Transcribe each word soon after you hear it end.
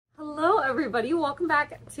everybody, welcome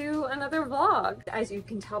back to another vlog. As you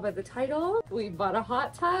can tell by the title, we bought a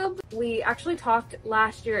hot tub. We actually talked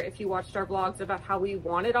last year, if you watched our vlogs, about how we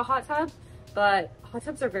wanted a hot tub, but hot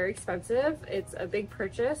tubs are very expensive. It's a big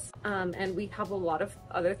purchase, and we have a lot of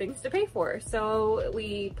other things to pay for. So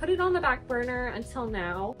we put it on the back burner until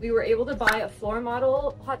now. We were able to buy a floor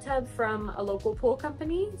model hot tub from a local pool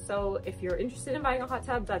company. So if you're interested in buying a hot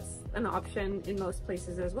tub, that's an option in most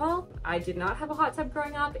places as well. I did not have a hot tub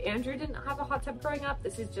growing up. Andrew didn't have a hot tub growing up.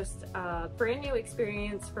 This is just a brand new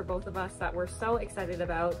experience for both of us that we're so excited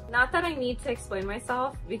about. Not that I need to explain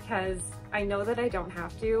myself, because I know that I don't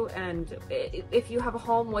have to, and if you have a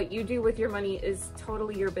home, what you do with your money is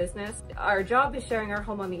totally your business. Our job is sharing our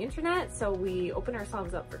home on the internet, so we open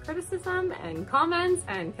ourselves up for criticism and comments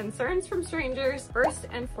and concerns from strangers. First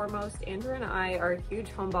and foremost, Andrew and I are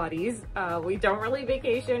huge homebodies. We don't really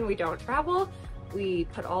vacation, we don't travel. We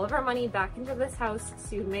put all of our money back into this house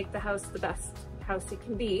to make the house the best house it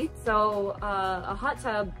can be. So a hot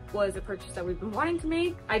tub was a purchase that we've been wanting to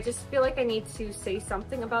make. I just feel like I need to say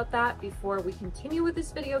something about that before we continue with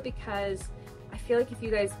this video, because I feel like if you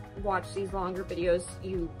guys watch these longer videos,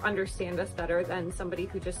 you understand us better than somebody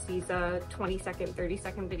who just sees a 20-second,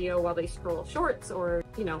 30-second video while they scroll shorts or,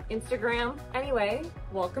 you know, Instagram. Anyway,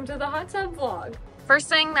 welcome to the hot tub vlog. First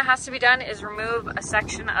thing that has to be done is remove a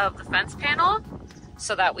section of the fence panel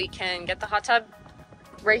so that we can get the hot tub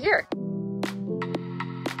right here.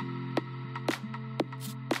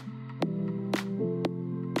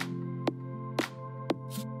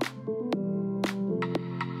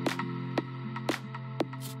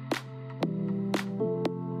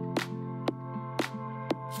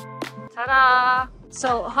 Ta-da!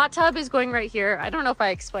 So hot tub is going right here. I don't know if I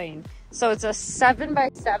explained. So it's a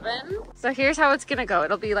 7x7. So here's how it's gonna go.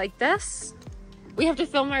 It'll be like this. We have to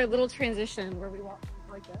film our little transition where we walk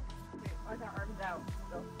like this. Okay, with our arms out.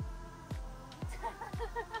 So.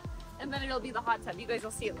 And then it'll be the hot tub. You guys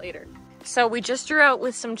will see it later. So we just drew out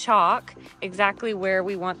with some chalk exactly where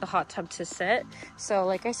we want the hot tub to sit. So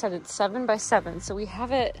like I said, it's 7x7. So we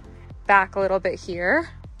have it back a little bit here.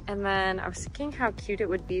 And then I was thinking how cute it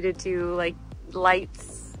would be to do like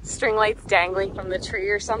lights, string lights dangling from the tree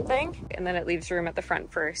or something. And then it leaves room at the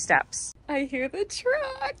front for steps. I hear the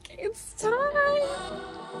truck. It's time.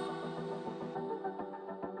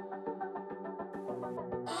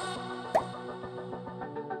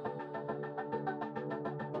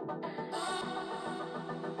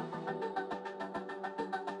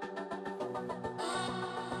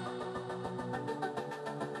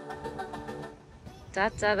 Da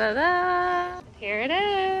da da da! Here it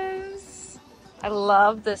is! I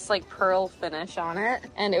love this like pearl finish on it.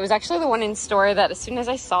 And it was actually the one in store that as soon as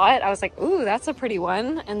I saw it, I was like, ooh, that's a pretty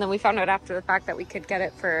one. And then we found out after the fact that we could get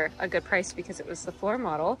it for a good price because it was the floor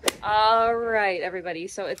model. All right, everybody.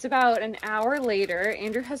 So it's about an hour later.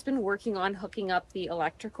 Andrew has been working on hooking up the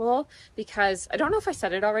electrical because I don't know if I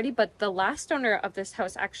said it already, but the last owner of this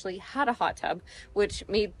house actually had a hot tub, which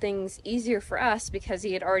made things easier for us because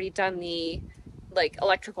he had already done the like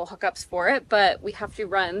electrical hookups for it, but we have to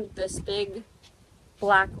run this big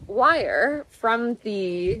black wire from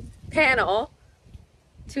the panel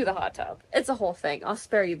to the hot tub. It's a whole thing. I'll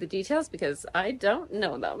spare you the details because I don't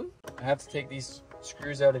know them. I have to take these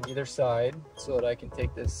screws out of either side so that I can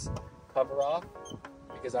take this cover off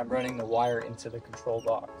because I'm running the wire into the control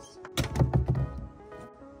box.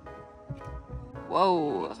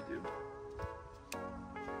 Whoa.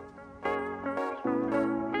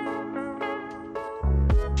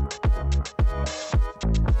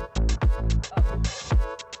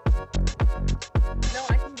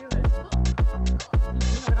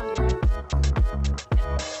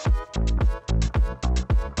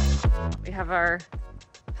 We have our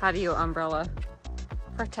patio umbrella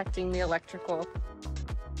protecting the electrical.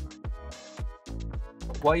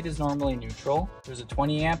 White is normally neutral. There's a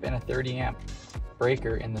 20 amp and a 30 amp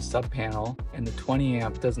breaker in the sub panel, and the 20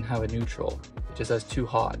 amp doesn't have a neutral. It just has two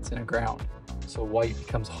hots and a ground. So white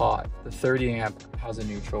becomes hot. The 30 amp has a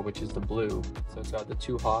neutral, which is the blue. So it's got the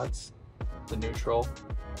two hots, the neutral,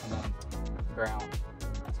 and then ground.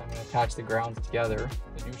 So I'm gonna attach the grounds together.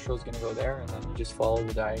 The neutral is gonna go there, and then you just follow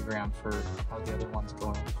the diagram for how the other one's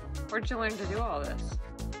going. Where'd you learn to do all this?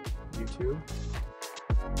 YouTube.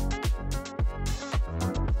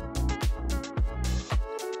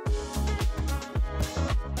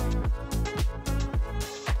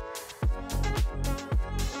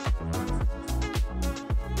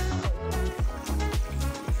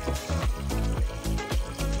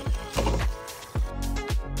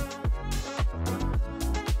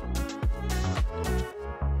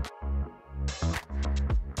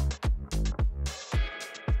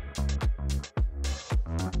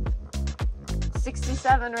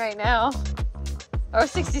 67 right now. Or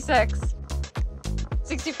 66.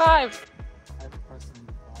 65.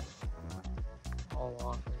 All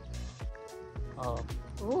off right now.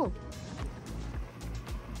 Oh. Ooh.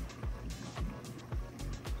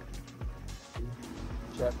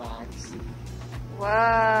 Jet max.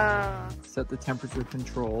 Wow. Set the temperature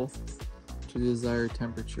control to the desired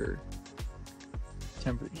temperature.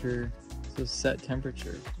 Temperature. So set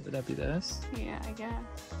temperature. Would that be this? Yeah, I guess.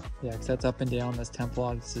 Yeah, because that's up and down. This temp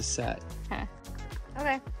log is set. Okay.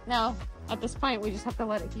 Okay. Now, at this point, we just have to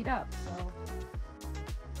let it heat up. So.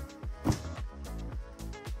 Let's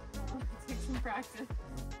take some practice.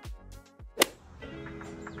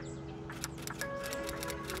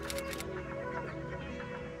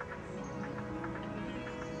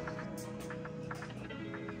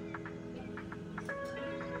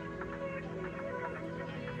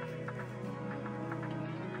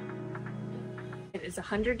 It is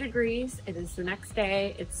 100 degrees. It is the next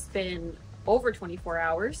day. It's been over 24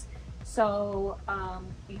 hours. So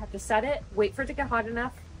we have to set it, wait for it to get hot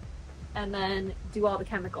enough, and then do all the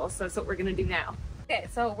chemicals. So that's what we're gonna do now. Okay,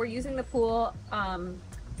 so we're using the pool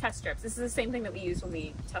test strips. This is the same thing that we use when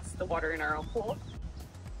we test the water in our own pool.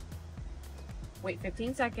 Wait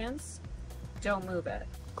 15 seconds. Don't move it.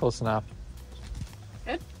 Close enough.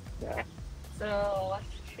 Good? Yeah. Okay. So let's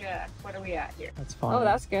check. What are we at here? That's fine. Oh,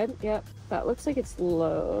 that's good. Yep. That looks like it's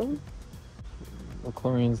low. The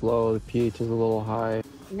chlorine's low, the pH is a little high.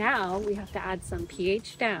 Now we have to add some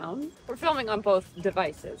pH down. We're filming on both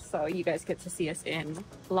devices, so you guys get to see us in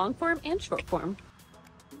long form and short form.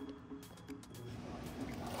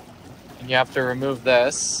 And you have to remove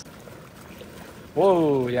this.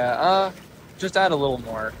 Whoa, yeah, just add a little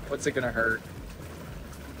more. What's it gonna hurt?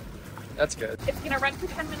 That's good. It's gonna run for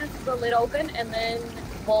 10 minutes with the lid open, and then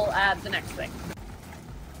we'll add the next thing.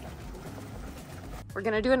 We're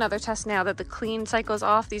gonna do another test now that the clean cycle's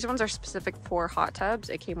off. These ones are specific for hot tubs.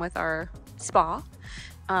 It came with our spa,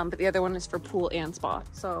 but the other one is for pool and spa.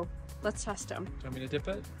 So let's test them. Do you want me to dip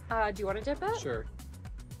it? Do you want to dip it? Sure.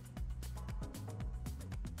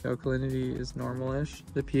 The alkalinity is normal-ish.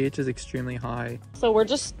 The pH is extremely high. So we're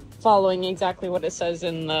just following exactly what it says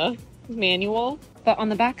in the manual, but on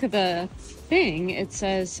the back of the thing it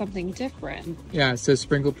says something different. Yeah, it says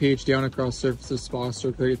sprinkle pH down across surface of spa,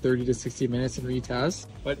 circulate 30 to 60 minutes and retest.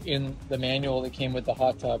 But in the manual that came with the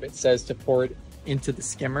hot tub, it says to pour it into the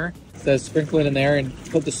skimmer. It says sprinkle it in there and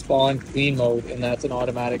put the spa in clean mode, and that's an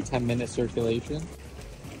automatic 10-minute circulation.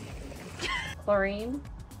 Chlorine.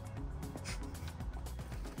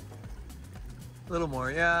 A little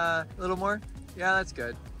more, yeah. A little more? Yeah, that's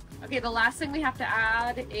good. Okay, the last thing we have to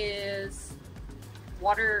add is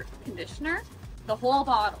water conditioner. The whole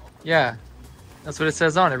bottle. Yeah, that's what it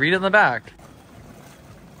says on it. Read it in the back.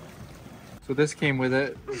 So this came with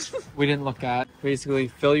it, which we didn't look at. Basically,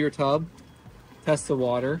 fill your tub, test the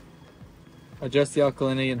water, adjust the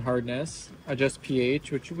alkalinity and hardness, adjust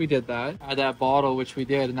pH, which we did that. Add that bottle, which we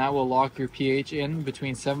did, and that will lock your pH in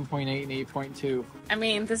between 7.8 and 8.2. I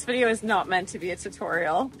mean, this video is not meant to be a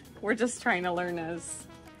tutorial. We're just trying to learn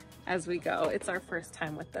as we go. It's our first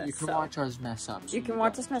time with this. You can watch us mess up. You can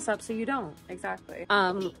watch us mess up so you don't. Exactly.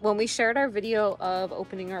 When we shared our video of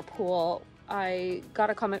opening our pool, I got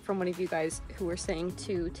a comment from one of you guys who were saying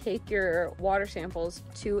to take your water samples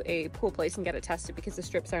to a pool place and get it tested because the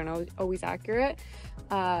strips aren't always accurate.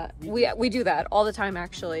 We do that all the time,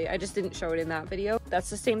 actually. I just didn't show it in that video. That's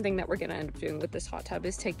the same thing that we're gonna end up doing with this hot tub,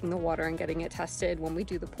 is taking the water and getting it tested when we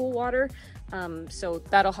do the pool water. So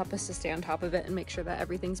that'll help us to stay on top of it and make sure that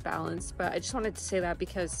everything's balanced. But I just wanted to say that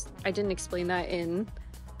because I didn't explain that in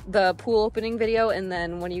the pool opening video, and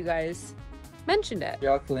then when you guys mentioned it. The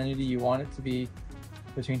alkalinity, you want it to be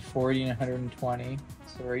between 40 and 120.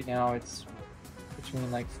 So right now it's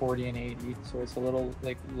between like 40 and 80, so it's a little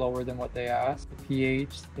like lower than what they asked. The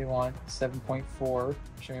pH, they want 7.4,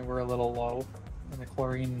 which I mean we're a little low, and the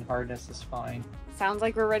chlorine and hardness is fine. Sounds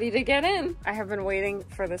like we're ready to get in. I have been waiting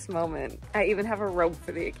for this moment. I even have a robe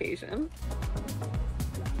for the occasion.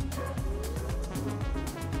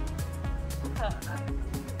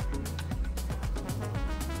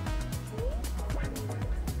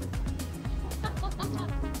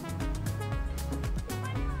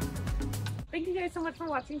 Thank you guys so much for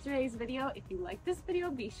watching today's video. If you like this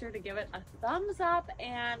video, be sure to give it a thumbs up,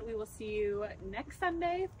 and we will see you next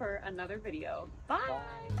Sunday for another video. Bye.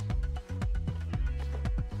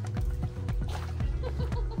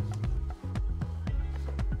 Bye.